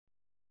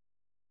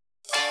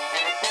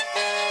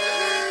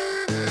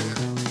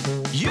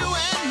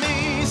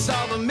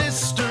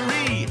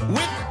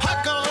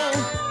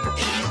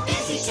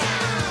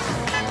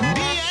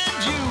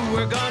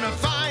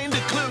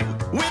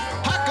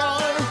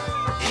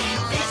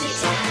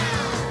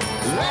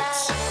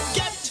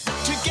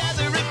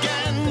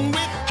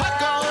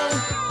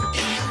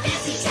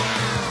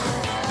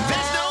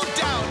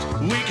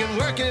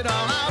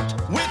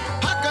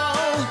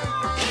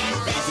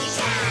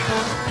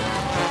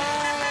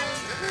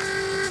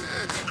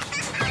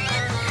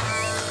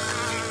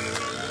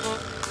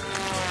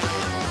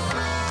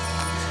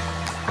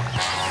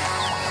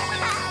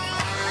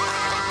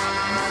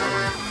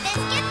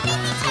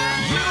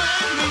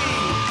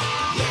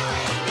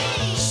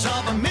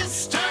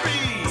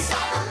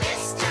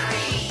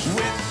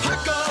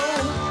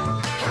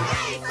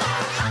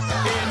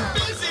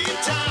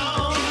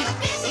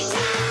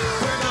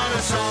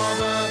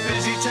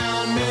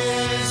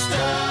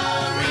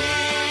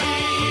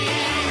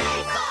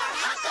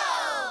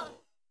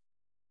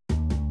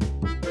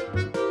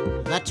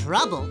The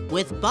trouble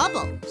with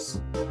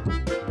bubbles.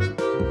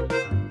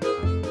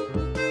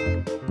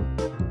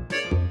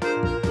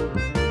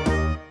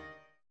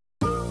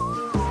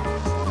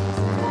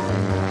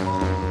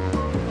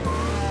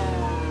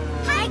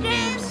 Hi,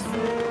 Gramps.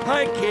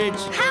 Hi,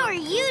 kids. How are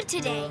you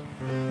today?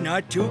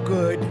 Not too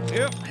good.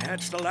 Yep,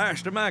 that's the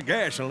last of my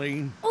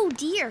gasoline. Oh,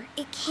 dear.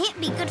 It can't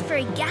be good for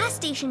a gas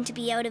station to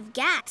be out of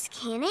gas,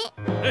 can it?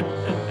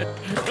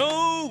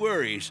 No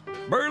worries.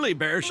 Burly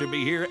Bear should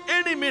be here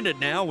any minute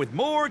now with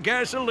more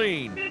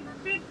gasoline.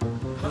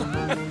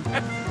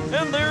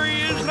 And there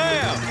he is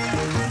now.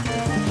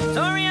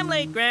 Sorry I'm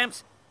late,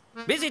 Gramps.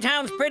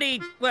 Busytown's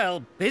pretty,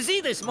 well,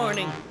 busy this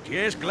morning.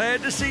 Just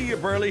glad to see you,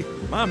 Burly.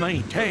 My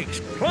main tank's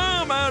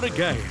plumb out of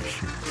gas.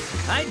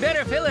 I'd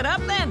better fill it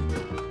up then.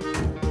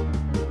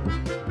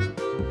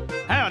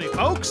 Howdy,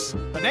 folks.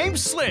 My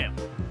name's Slim.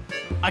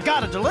 I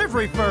got a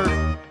delivery for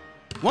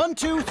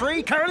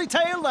 123 Curly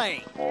Tail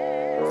Lane.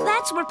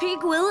 That's where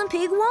Pig will and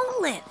Pig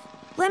won't live.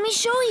 Let me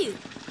show you.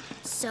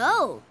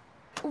 So,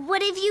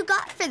 what have you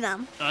got for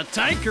them? A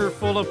tanker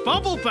full of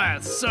bubble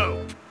bath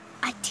soap.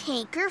 A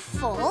tanker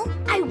full?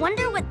 I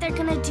wonder what they're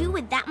gonna do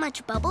with that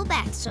much bubble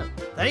bath soap.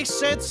 They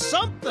said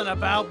something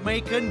about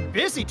making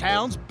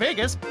Busytown's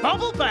biggest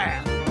bubble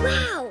bath.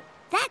 Wow,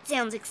 that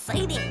sounds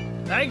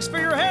exciting. Thanks for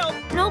your help.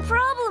 No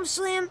problem,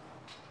 Slim.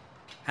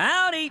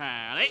 Howdy.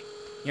 Howdy.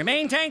 Your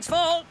main tank's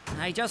full.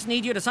 I just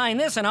need you to sign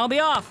this and I'll be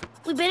off.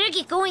 We better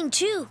get going,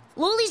 too.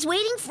 Loli's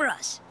waiting for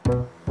us.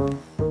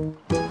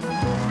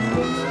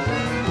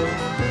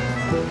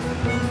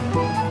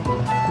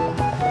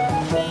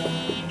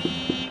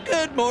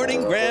 Good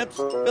morning, Gramps.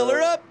 Fill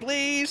her up,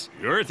 please.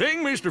 Sure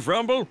thing, Mr.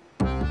 Frumble.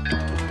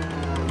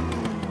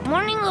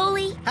 Morning,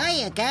 Loli.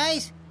 Hiya,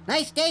 guys.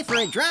 Nice day for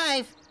a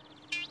drive.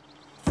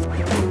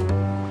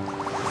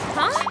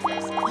 Huh?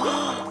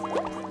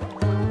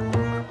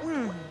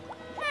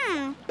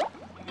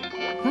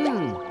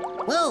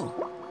 Whoa.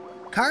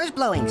 Cars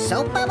blowing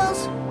soap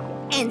bubbles?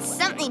 And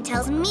something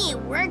tells me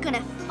we're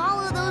gonna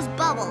follow those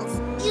bubbles.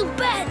 You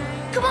bet!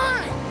 Come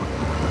on!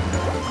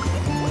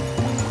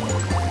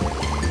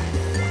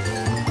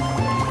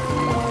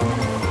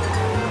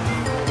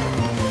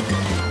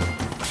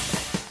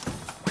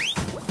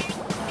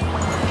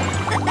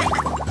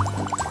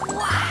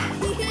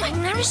 I've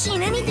never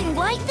seen anything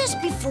like this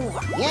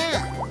before.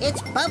 Yeah,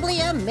 it's bubbly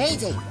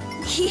amazing.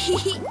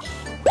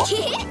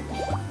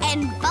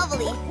 And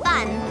bubbly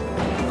fun.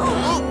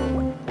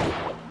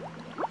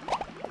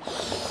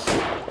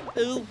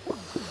 Oh,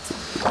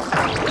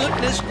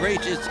 goodness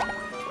gracious.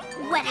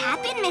 What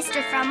happened,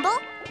 Mr. Frumble?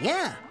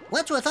 Yeah,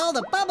 what's with all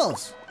the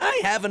bubbles?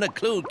 I haven't a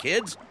clue,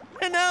 kids.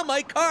 And now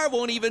my car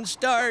won't even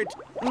start.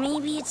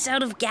 Maybe it's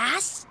out of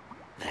gas?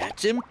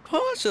 That's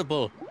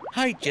impossible.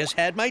 I just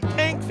had my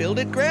tank filled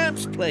at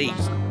Gramps'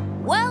 place.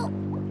 Well,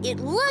 it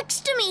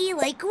looks to me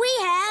like we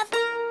have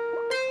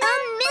a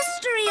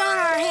mystery on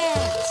our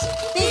hands.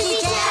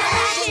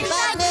 Busytown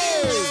Bug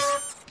News!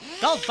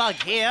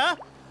 Goldbug here.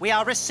 We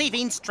are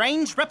receiving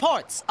strange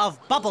reports of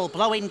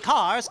bubble-blowing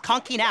cars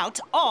conking out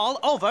all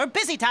over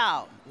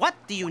Busytown. What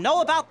do you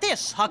know about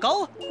this,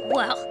 Huckle?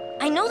 Well,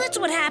 I know that's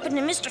what happened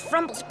to Mr.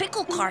 Frumble's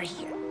pickle car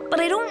here, but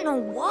I don't know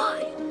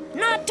why.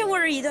 Not to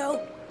worry,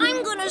 though.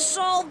 I'm gonna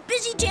solve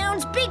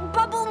Busytown's big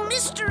bubble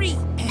mystery.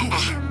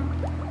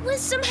 With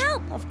some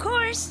help, of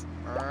course.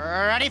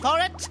 Ready for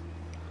it?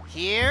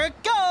 Here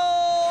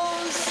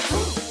goes! Who,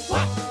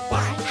 what,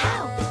 why,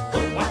 how? Who,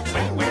 what,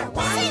 when, where,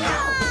 why,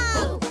 how?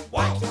 Who,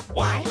 what,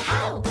 why,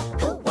 how?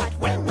 Who, what,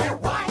 when, where,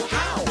 why,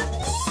 how?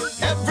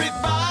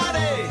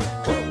 Everybody!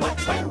 Who, what,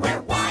 when,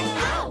 where, why,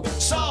 how?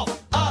 Solve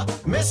a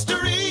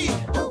mystery!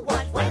 Who,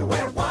 what, when,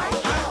 where, why,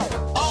 how?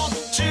 All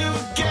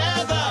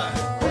together!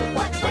 Who,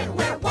 what, when,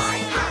 where, why,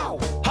 how?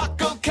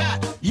 Huckle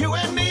Cat, you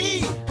and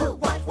me! Who,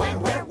 what,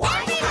 when, where,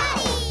 why, how?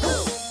 Who,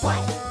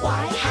 what,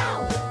 why,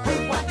 how?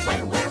 Who, what,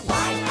 when, where,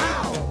 why,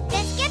 how?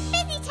 Let's get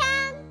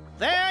Busytown!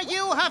 There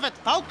you have it,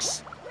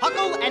 folks.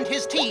 Huckle and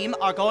his team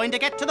are going to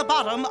get to the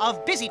bottom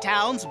of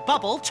Busytown's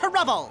bubble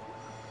trouble.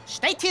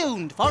 Stay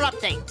tuned for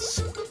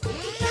updates.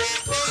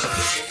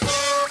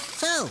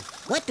 So,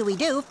 what do we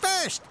do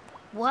first?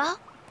 Well,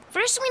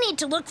 first we need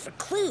to look for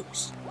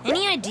clues.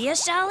 Any idea,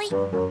 Sally?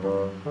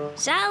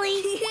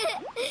 Sally?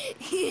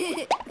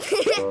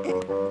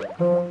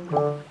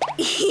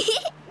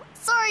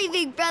 Sorry,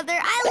 big brother.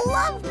 I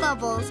love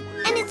bubbles.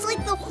 And it's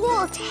like the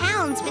whole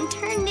town's been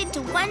turned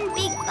into one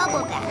big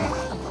bubble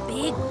bath. A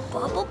big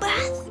bubble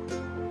bath?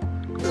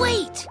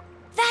 Wait,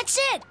 that's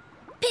it.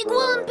 Pig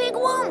will and Pig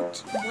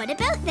won't. What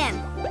about them?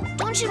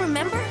 Don't you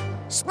remember?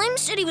 Slim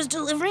said he was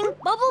delivering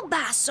bubble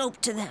bath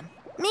soap to them.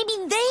 Maybe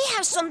they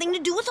have something to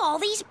do with all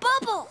these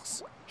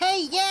bubbles.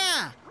 Hey,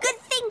 yeah! Good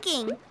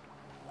thinking.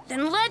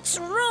 Then let's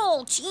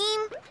roll,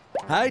 team.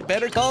 I'd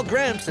better call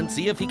Gramps and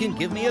see if he can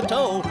give me a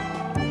tow.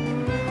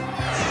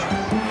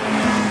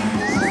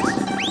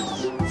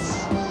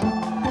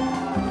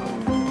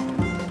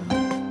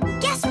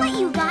 Guess what,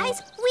 you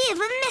guys? We have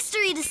a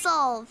mystery to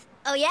solve.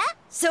 Oh, yeah?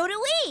 So do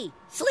we.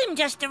 Slim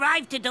just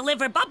arrived to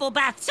deliver bubble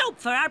bath soap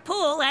for our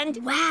pool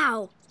and...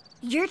 Wow.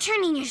 You're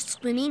turning your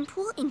swimming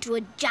pool into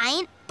a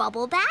giant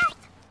bubble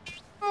bath?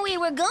 We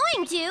were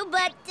going to,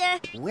 but,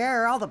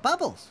 Where are all the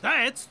bubbles?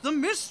 That's the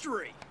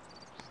mystery.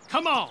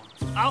 Come on,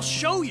 I'll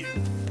show you.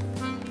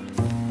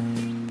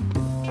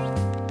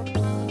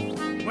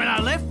 When I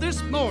left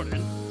this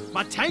morning,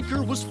 my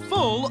tanker was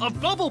full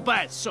of bubble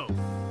bath soap.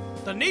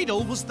 The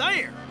needle was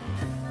there.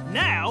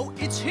 Now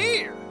it's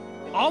here,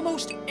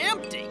 almost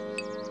empty.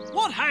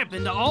 What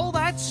happened to all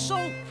that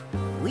soap?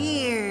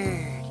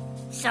 Weird.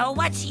 So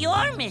what's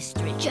your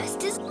mystery?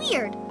 just as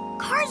weird.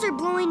 Cars are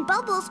blowing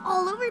bubbles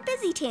all over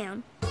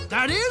Busytown.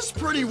 That is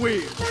pretty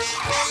weird.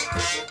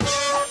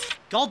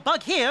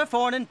 Goldbug here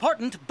for an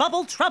important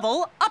Bubble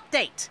Trouble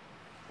update.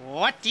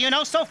 What do you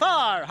know so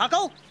far,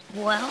 Huckle?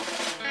 Well,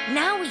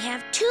 now we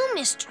have two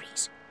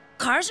mysteries.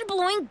 Cars are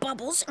blowing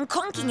bubbles and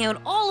conking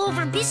out all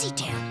over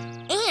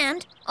Busytown.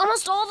 And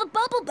almost all the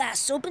bubble bath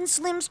soap in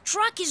Slim's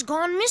truck is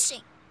gone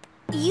missing.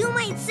 You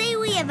might say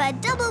we have a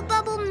double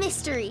bubble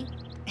mystery.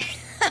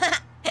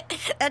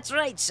 That's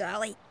right,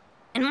 Sally.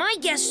 And my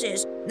guess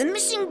is the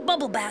missing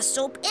bubble bath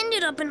soap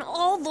ended up in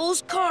all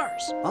those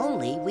cars.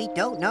 Only we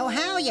don't know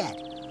how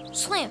yet.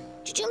 Slim,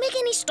 did you make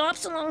any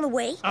stops along the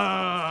way?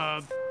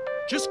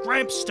 Just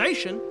Gramps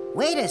Station.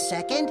 Wait a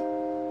second.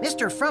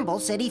 Mr. Frumble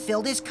said he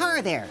filled his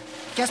car there,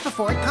 just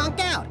before it conked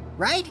out,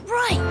 right?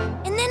 Right,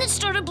 and then it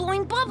started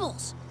blowing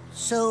bubbles.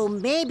 So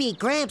maybe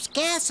Gramps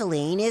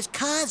gasoline is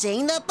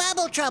causing the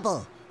bubble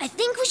trouble. I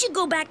think we should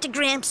go back to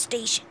Gramps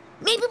Station.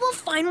 Maybe we'll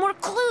find more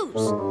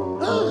clues.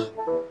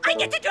 I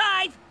get to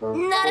drive!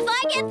 Not if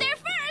I get there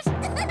first.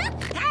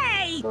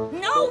 Hey,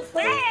 no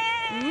fair!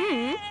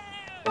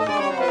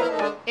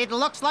 It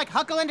looks like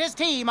Huckle and his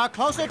team are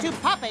closer to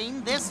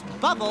popping this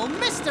bubble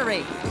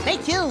mystery. Stay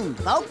tuned,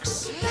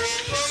 folks.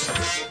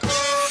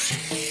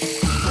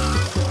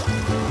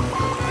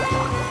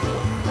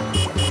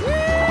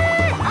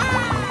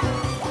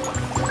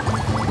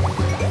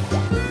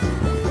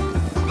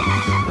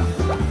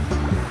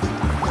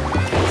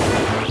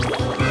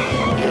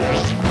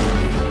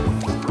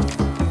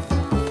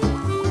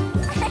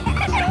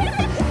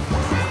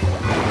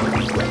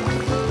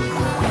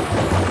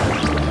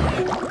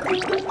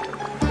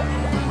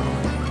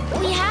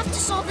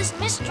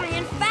 Mystery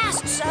and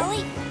fast,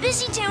 Sally.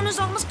 Busytown has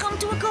almost come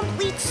to a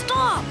complete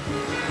stop.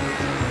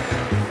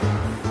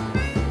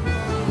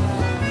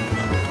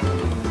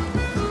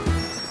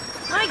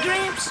 Hi,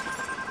 Gramps.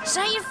 Is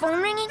that your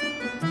phone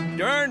ringing?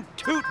 Darn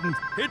tootin'.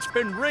 It's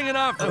been ringing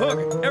off the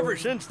hook ever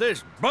since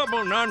this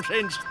bubble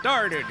nonsense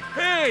started.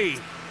 Hey,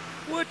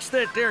 what's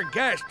that there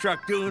gas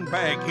truck doing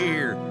back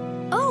here?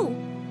 Oh,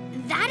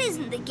 that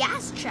isn't the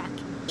gas truck.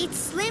 It's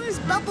Slim's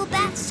bubble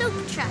bath soap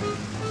truck.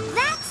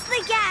 That's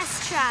the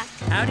gas truck.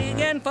 Howdy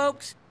again,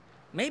 folks.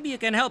 Maybe you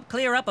can help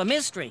clear up a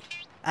mystery.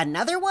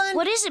 Another one?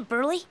 What is it,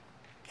 Burley?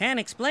 Can't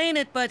explain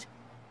it, but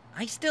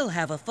I still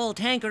have a full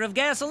tanker of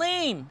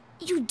gasoline.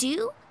 You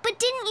do? But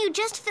didn't you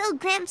just fill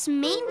Gramps'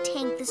 main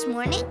tank this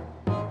morning?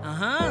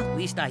 Uh-huh, at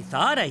least I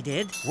thought I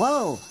did.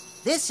 Whoa,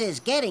 this is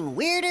getting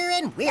weirder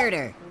and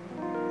weirder.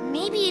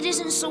 Maybe it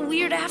isn't so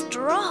weird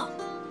after all.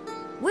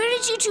 Where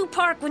did you two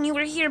park when you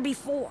were here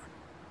before?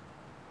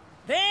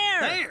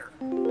 There!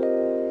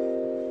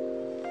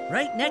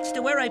 Right next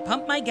to where I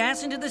pumped my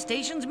gas into the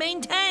station's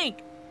main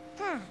tank.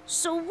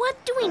 So what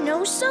do we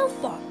know so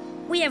far?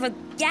 We have a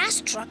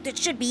gas truck that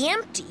should be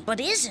empty, but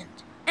isn't.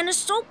 And a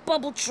soap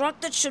bubble truck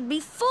that should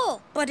be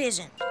full, but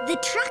isn't. The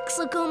trucks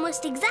look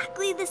almost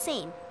exactly the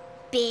same.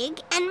 Big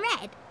and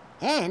red.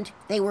 And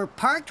they were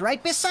parked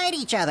right beside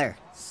each other.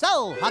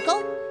 So,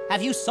 Huckle,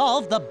 have you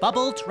solved the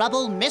Bubble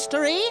Trouble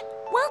mystery?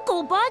 Well,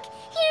 Goldbug,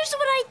 here's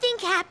what I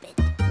think happened.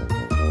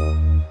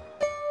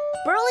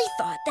 Burley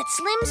thought that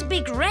Slim's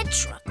big red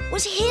truck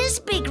was his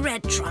big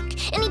red truck,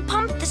 and he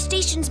pumped the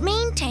station's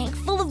main tank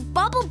full of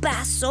bubble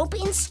bath soap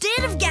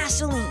instead of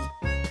gasoline.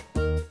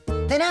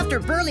 Then after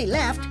Burley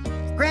left,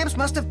 Gramps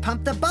must have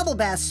pumped the bubble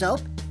bath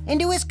soap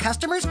into his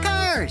customers'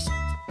 cars.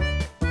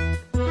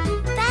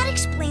 That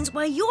explains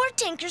why your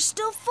tanker's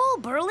still full,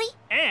 Burley.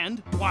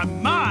 And why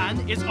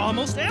mine is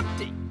almost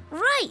empty.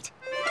 Right.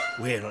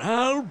 Well,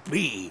 I'll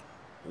be.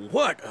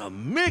 What a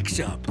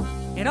mix-up.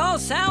 It all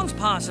sounds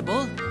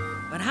possible,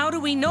 but how do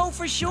we know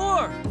for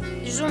sure?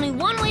 There's only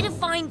one way to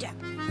find out.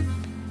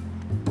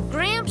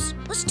 Gramps,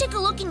 let's take a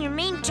look in your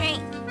main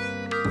tank.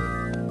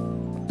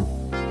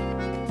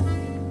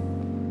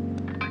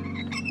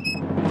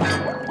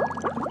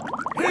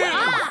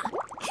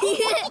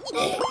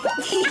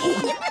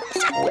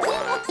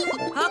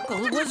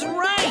 Huckle was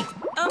right!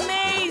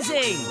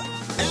 Amazing!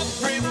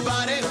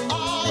 Everybody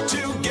all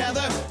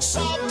together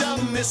solved a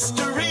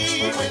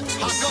mystery with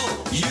Huckle.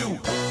 You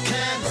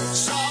can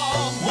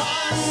solve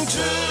one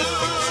too.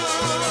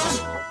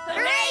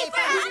 Hooray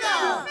for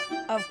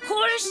Huckle! Of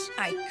course,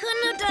 I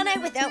couldn't have done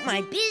it without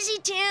my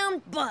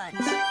Busytown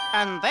buds.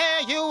 And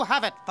there you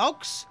have it,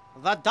 folks.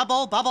 The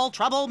Double Bubble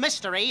Trouble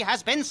mystery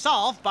has been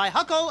solved by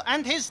Huckle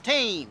and his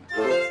team.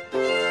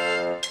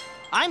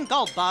 I'm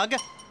Goldbug,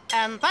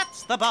 and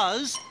that's the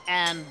buzz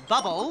and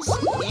bubbles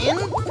in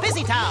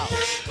Busytown.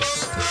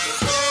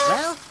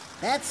 Well,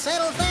 That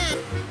settles that.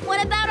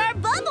 What about our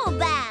bubble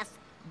bath?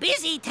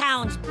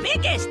 Busytown's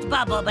biggest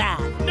bubble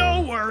bath.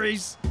 No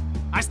worries.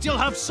 I still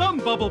have some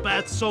bubble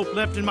bath soap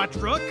left in my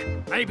truck.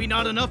 Maybe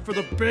not enough for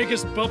the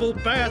biggest bubble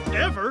bath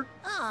ever.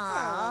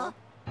 Aww.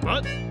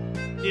 But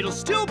it'll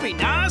still be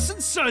nice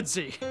and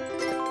sudsy.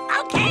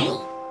 Okay.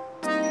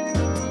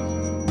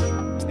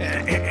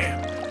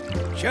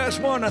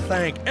 Just want to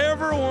thank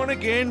everyone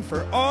again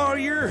for all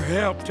your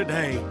help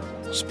today,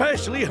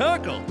 especially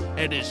Huckle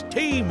and his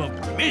team of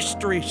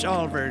mystery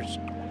solvers.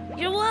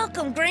 You're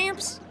welcome,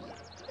 Gramps.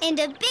 And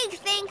a big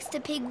thanks to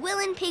Pig Will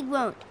and Pig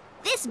Won't.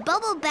 This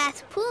bubble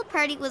bath pool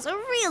party was a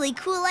really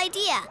cool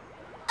idea.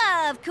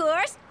 Of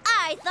course,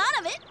 I thought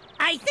of it.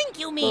 I think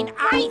you mean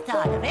I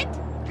thought of it.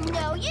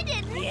 No, you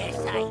didn't. Yes,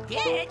 I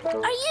did.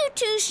 Are you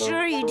too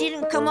sure you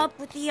didn't come up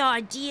with the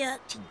idea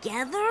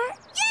together?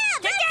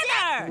 Yeah,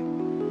 Together!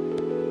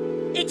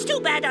 It's too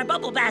bad our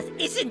bubble bath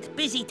isn't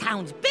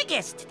Busytown's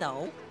biggest,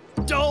 though.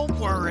 Don't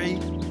worry.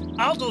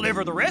 I'll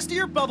deliver the rest of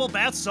your bubble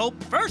bath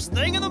soap first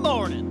thing in the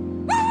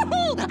morning.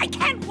 Woohoo! I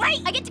can't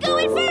wait! I get to go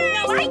in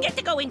first. No, I get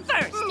to go in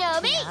first. No,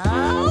 me.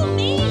 Oh,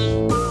 me!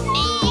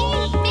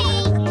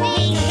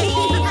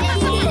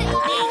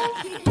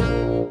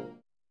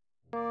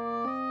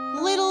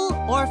 Little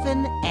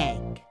Orphan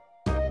Egg.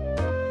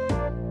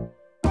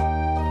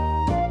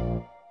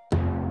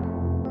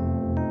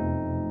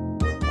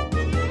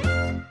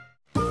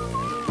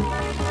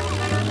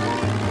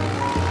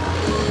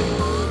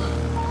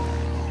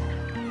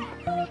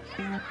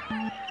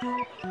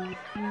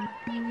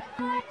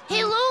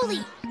 Hey,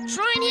 Loli,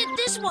 try and hit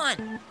this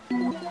one.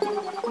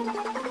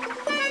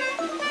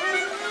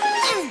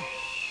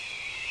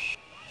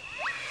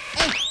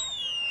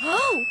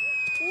 Oh,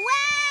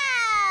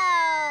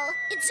 Wow!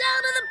 it's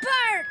out of the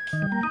park.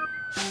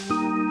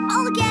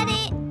 I'll get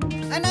it.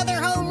 Another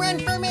home run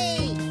for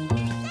me.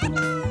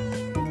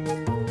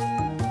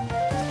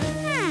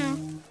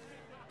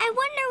 I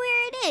wonder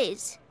where it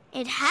is.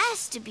 It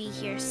has to be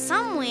here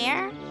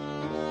somewhere.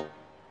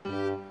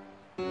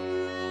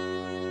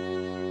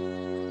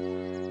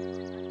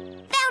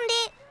 Found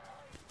it.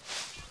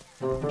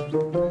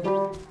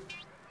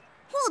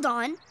 Hold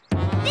on.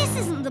 This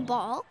isn't the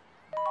ball.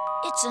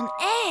 It's an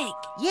egg.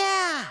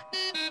 Yeah.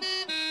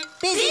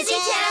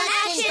 Busytown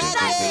Action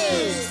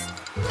Buttons!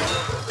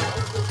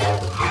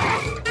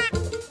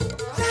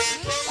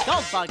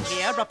 Goldbug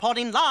here,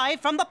 reporting live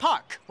from the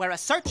park, where a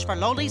search for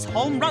Loli's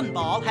home run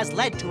ball has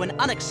led to an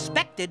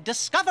unexpected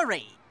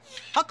discovery.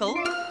 Huckle,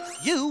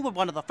 you were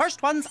one of the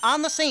first ones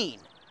on the scene.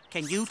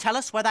 Can you tell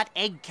us where that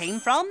egg came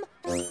from?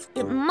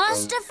 It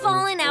must have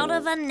fallen out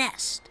of a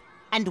nest.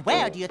 And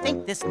where do you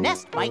think this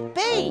nest might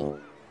be?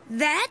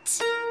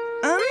 That's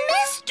a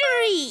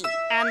mystery.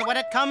 And when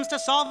it comes to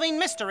solving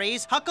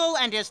mysteries, Huckle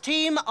and his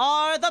team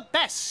are the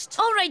best.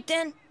 All right,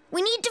 then.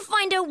 We need to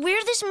find out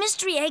where this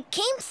mystery egg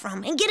came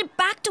from and get it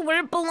back to where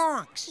it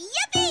belongs.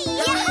 Yippee!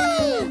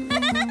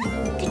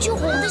 Yahoo! Could you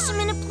hold this a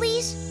minute,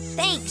 please?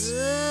 Thanks.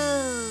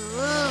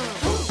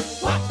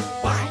 What,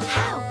 why,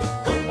 how?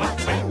 Who,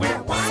 what, when, where,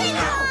 why,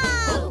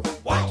 how? Who,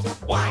 what,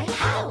 why,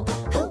 how?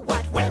 Who,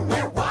 what, when,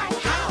 where, why,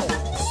 how?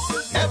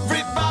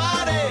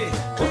 Everybody!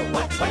 Who,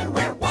 what, when,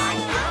 where, why,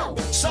 how?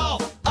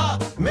 Solve a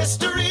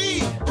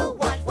mystery! Who,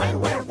 what, when,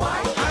 where,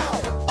 why, how?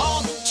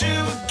 All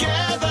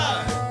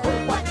together! Who,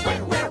 what,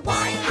 when, where,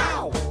 why,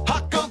 how?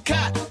 Huckle,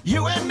 Cat,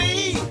 you and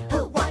me!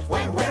 Who, what,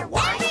 when, where,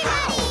 why,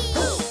 how?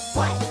 Who,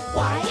 what,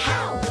 why,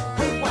 how?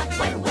 Who, what,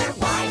 when, where,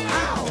 why,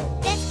 how?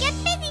 Let's get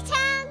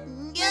Busytown!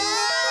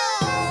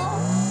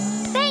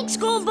 Thanks,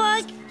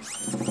 Goldbug.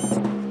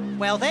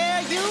 Well,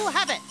 there you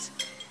have it.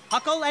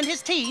 Huckle and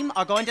his team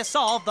are going to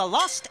solve the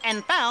lost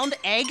and found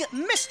egg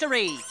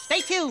mystery.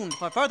 Stay tuned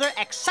for further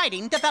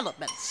exciting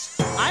developments.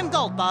 I'm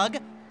Goldbug,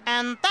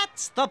 and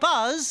that's the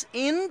buzz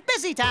in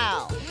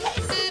Busytown.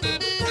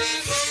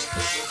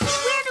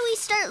 Where do we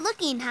start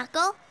looking,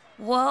 Huckle?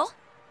 Well,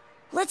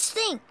 let's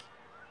think.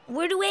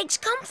 Where do eggs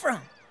come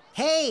from?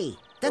 Hey,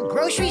 the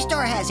grocery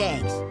store has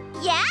eggs.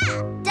 Yeah,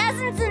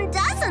 dozens and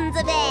dozens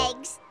of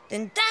eggs.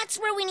 Then that's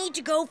where we need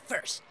to go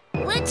first.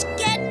 Let's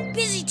get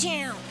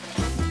Busytown.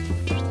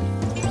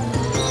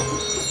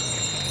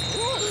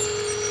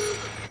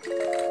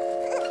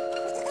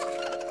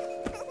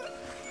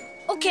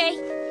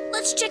 Okay,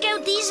 let's check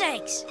out these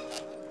eggs.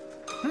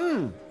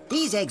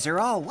 These eggs are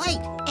all white.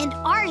 And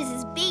ours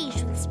is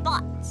beige with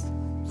spots.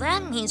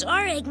 That means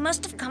our egg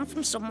must have come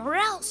from somewhere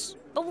else.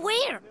 But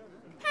where?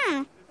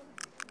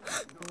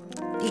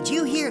 Did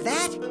you hear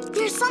that?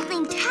 There's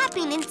something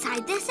tapping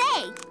inside this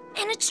egg.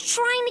 And it's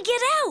trying to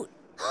get out.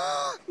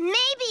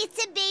 Maybe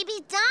it's a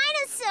baby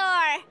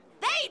dinosaur.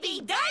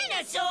 Baby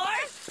dinosaur?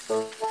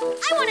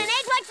 I want an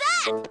egg like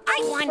that. I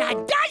want a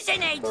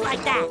dozen eggs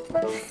like that.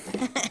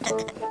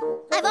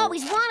 I've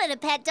always wanted a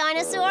pet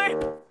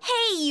dinosaur.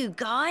 Hey, you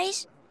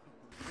guys.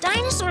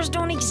 Dinosaurs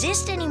don't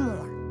exist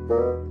anymore.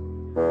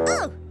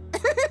 Oh,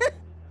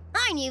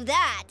 I knew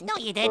that. No,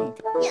 you didn't.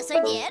 Yes,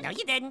 I did. No,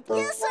 you didn't.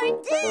 Yes, I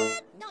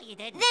did. No, you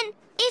didn't. Then,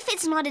 if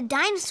it's not a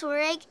dinosaur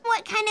egg,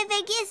 what kind of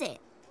egg is it?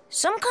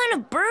 Some kind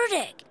of bird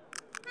egg.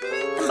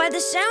 And by the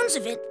sounds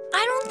of it,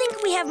 I don't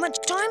think we have much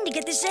time to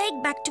get this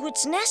egg back to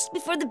its nest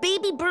before the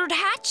baby bird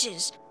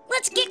hatches.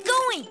 Let's get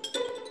going.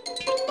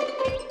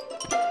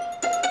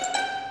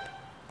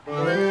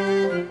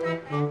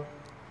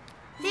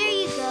 There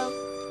you go.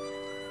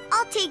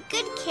 I'll take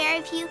good care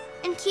of you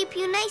and keep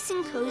you nice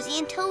and cozy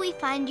until we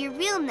find your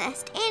real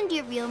nest and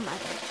your real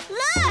mother.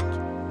 Look!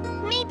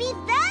 Maybe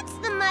that's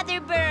the mother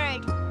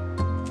bird.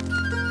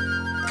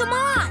 Come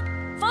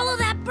on, follow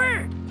that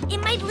bird.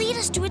 It might lead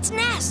us to its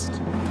nest.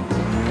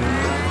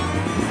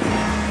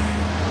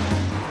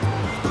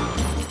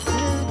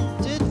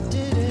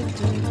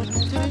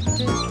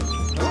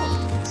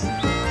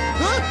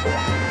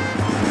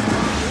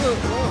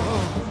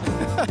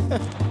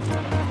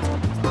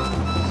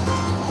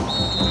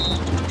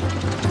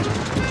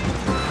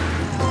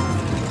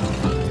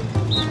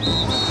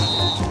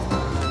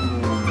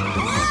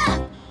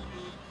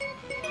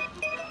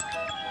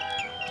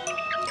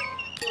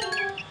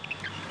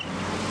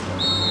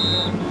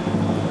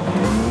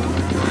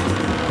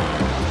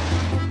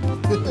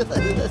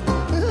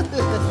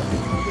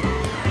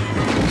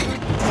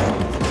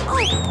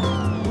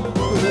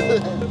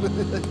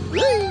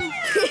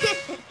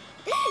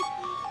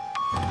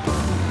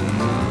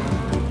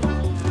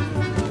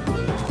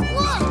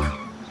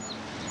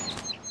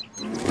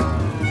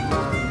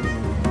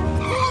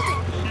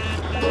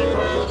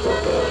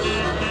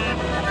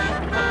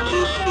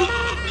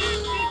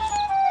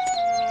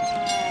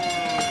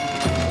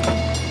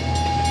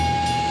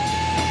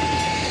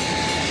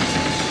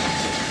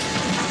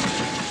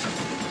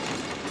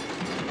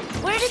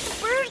 Where did the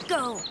bird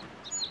go?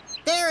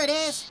 There it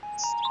is.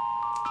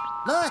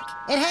 Look,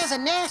 it has a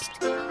nest.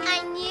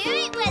 I knew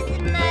it was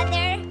the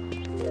mother.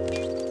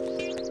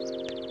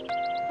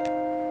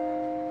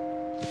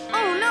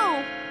 Oh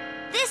no!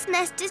 This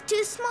nest is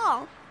too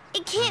small.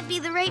 It can't be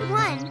the right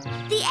one.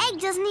 The egg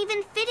doesn't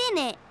even fit in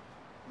it.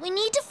 We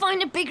need to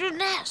find a bigger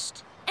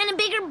nest and a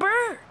bigger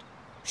bird.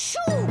 Shoo!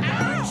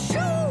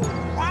 Shoo!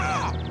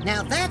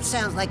 Now that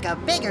sounds like a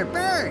bigger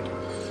bird.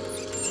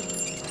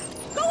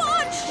 Go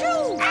on,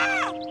 Shoo!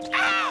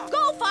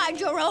 Go find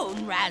your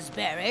own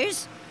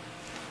raspberries.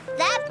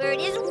 That bird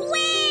is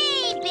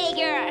way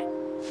bigger.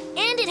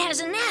 And it has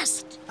a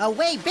nest. A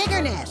way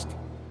bigger nest.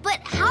 But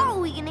how are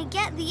we gonna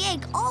get the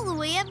egg all the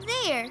way up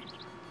there?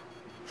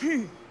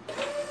 You're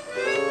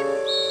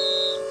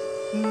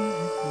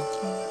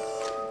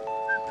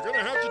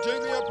gonna have to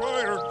take me up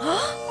higher.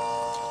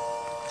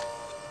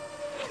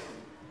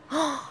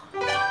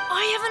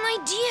 I have an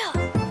idea.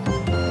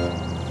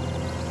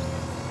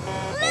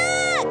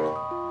 Look!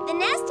 The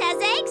nest has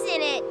eggs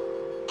in it.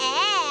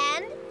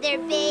 And they're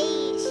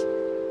beige.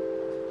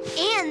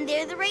 And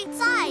they're the right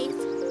size.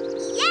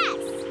 Yes!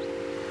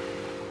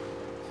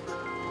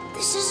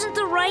 This isn't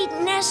the right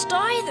nest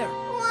either.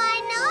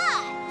 Why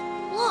not?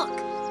 Look,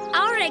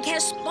 our egg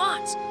has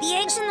spots. The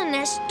eggs in the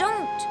nest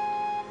don't.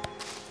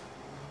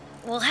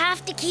 We'll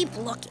have to keep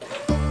looking.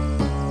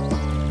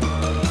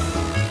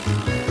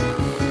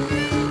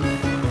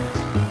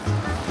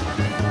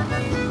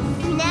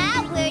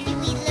 Now where do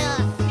we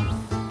look?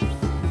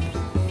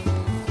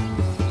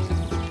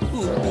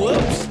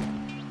 Whoops.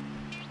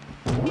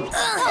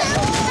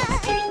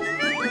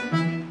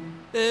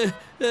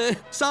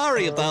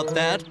 Sorry about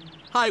that.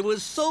 I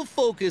was so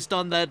focused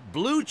on that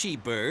bluechy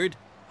bird,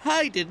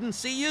 I didn't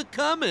see you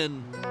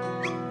coming.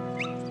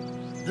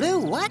 Blue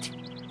what?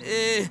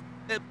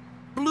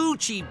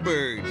 Bluechy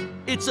bird.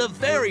 It's a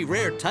very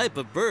rare type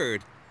of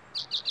bird.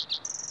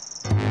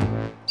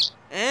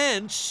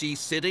 And she's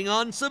sitting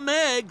on some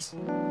eggs.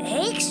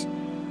 Eggs?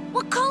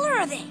 What color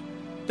are they?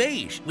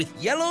 Beige with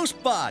yellow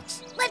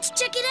spots. Let's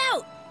check it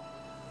out.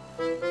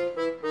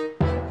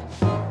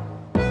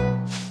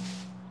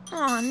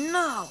 Oh,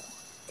 no.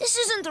 This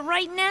isn't the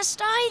right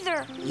nest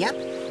either.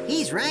 Yep,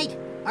 he's right.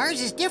 Ours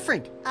is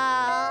different.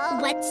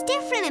 What's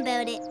different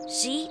about it?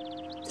 See?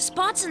 The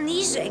spots in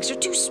these eggs are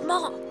too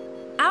small.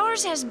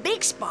 Ours has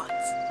big spots.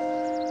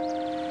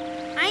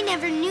 I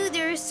never knew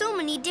there were so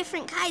many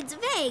different kinds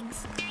of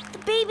eggs. The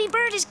baby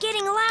bird is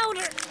getting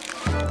louder.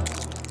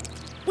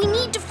 We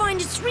need to find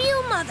its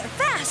real mother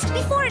fast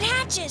before it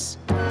hatches.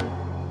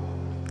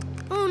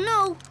 Oh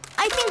no,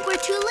 I think we're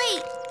too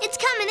late. It's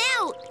coming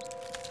out.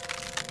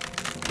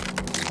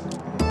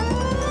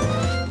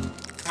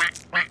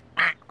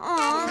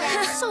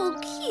 Aw, so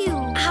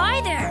cute.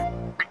 Hi there.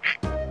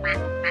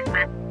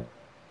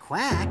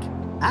 Quack?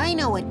 I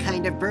know what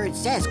kind of bird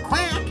says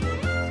quack.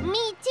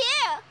 Me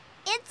too.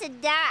 It's a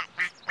duck.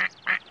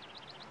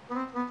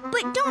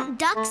 But don't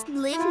ducks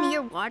live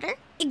near water?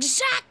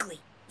 Exactly.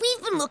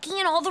 We've been looking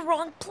in all the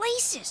wrong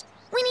places.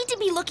 We need to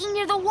be looking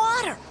near the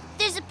water.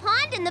 There's a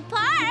pond in the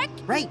park.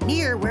 Right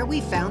near where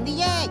we found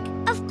the egg.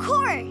 Of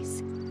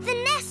course. The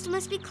nest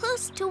must be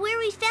close to where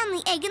we found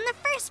the egg in the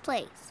first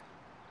place.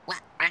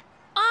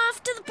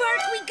 Off to the park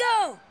we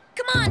go.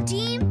 Come on,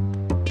 team.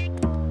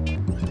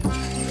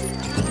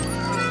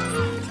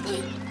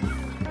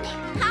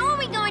 How are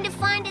we going to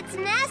find its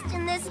nest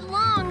in this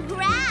long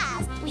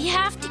grass? We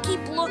have to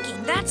keep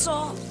looking, that's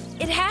all.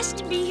 It has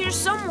to be here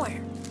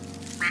somewhere.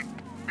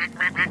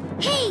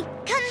 Hey,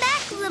 come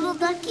back, little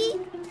ducky.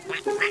 I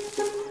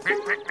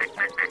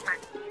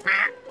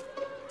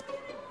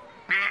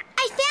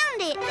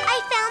found it.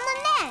 I found the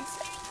nest.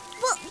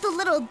 Well, the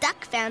little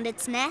duck found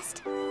its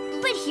nest,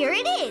 but here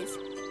it is.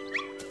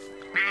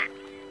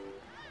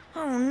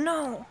 Oh,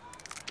 no.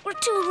 We're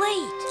too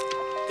late.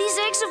 These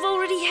eggs have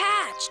already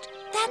hatched.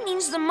 That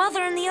means the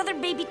mother and the other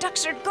baby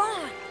ducks are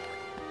gone.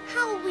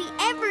 How will we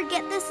ever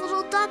get this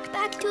little duck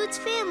back to its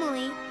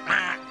family?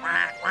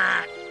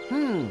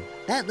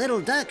 That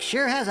little duck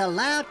sure has a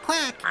loud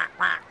quack.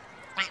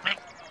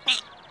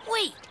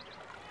 Wait,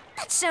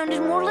 that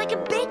sounded more like a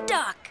big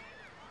duck.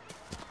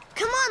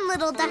 Come on,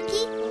 little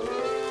ducky.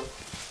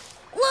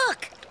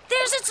 Look,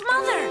 there's its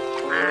mother.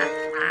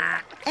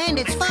 And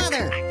its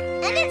father.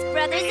 And its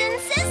brothers and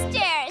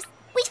sisters.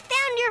 We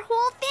found your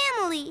whole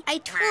family. I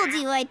told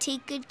you I'd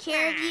take good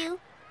care of you.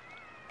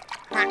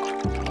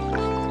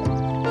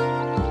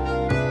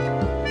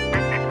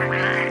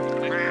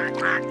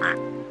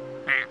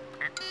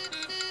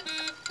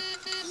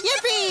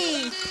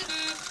 Yippee!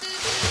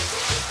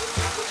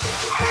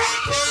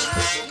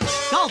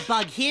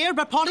 Goldbug here,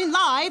 reporting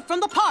live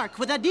from the park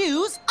with a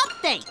news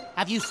update.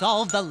 Have you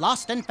solved the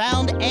lost and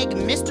found egg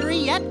mystery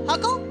yet,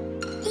 Huckle?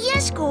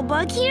 Yes,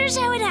 Goldbug, here's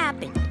how it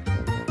happened.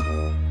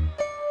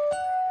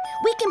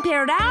 We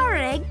compared our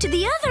egg to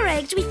the other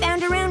eggs we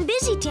found around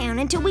Busytown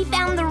until we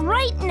found the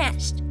right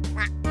nest,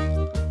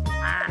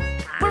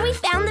 where we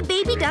found the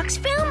baby duck's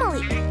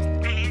family.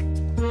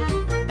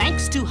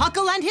 Thanks to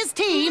Huckle and his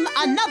team,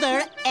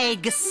 another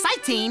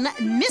egg-citing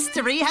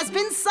mystery has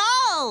been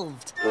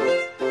solved.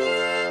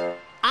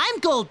 I'm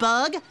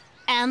Goldbug,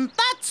 and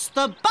that's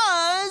the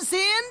buzz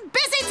in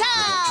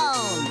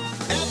Busytown.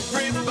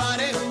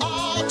 Everybody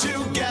all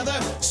together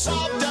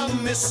solved a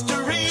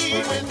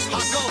mystery with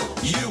Huckle.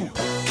 You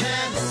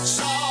can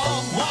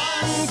solve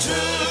one too.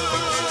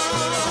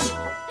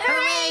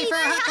 Hooray for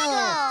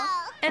Huckle!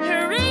 And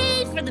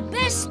hooray for the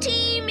best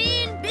team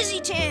in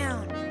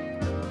Busytown.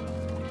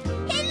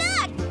 Hey,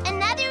 look!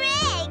 Another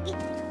egg!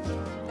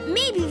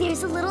 Maybe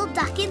there's a little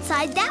duck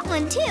inside that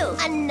one, too.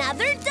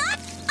 Another duck?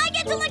 I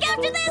get to look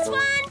after this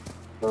one!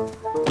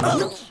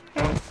 Oh.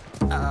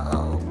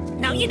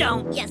 No, you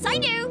don't. Yes, I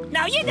do.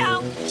 No, you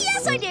don't.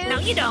 Yes, I do. No,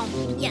 you don't.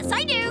 Yes,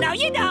 I do. No,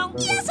 you don't.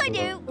 Yes, I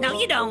do. No,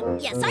 you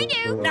don't. Yes, I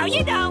do. No,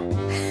 you don't.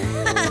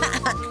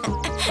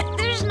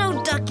 There's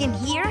no duck in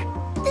here.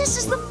 This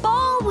is the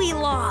ball we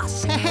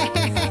lost.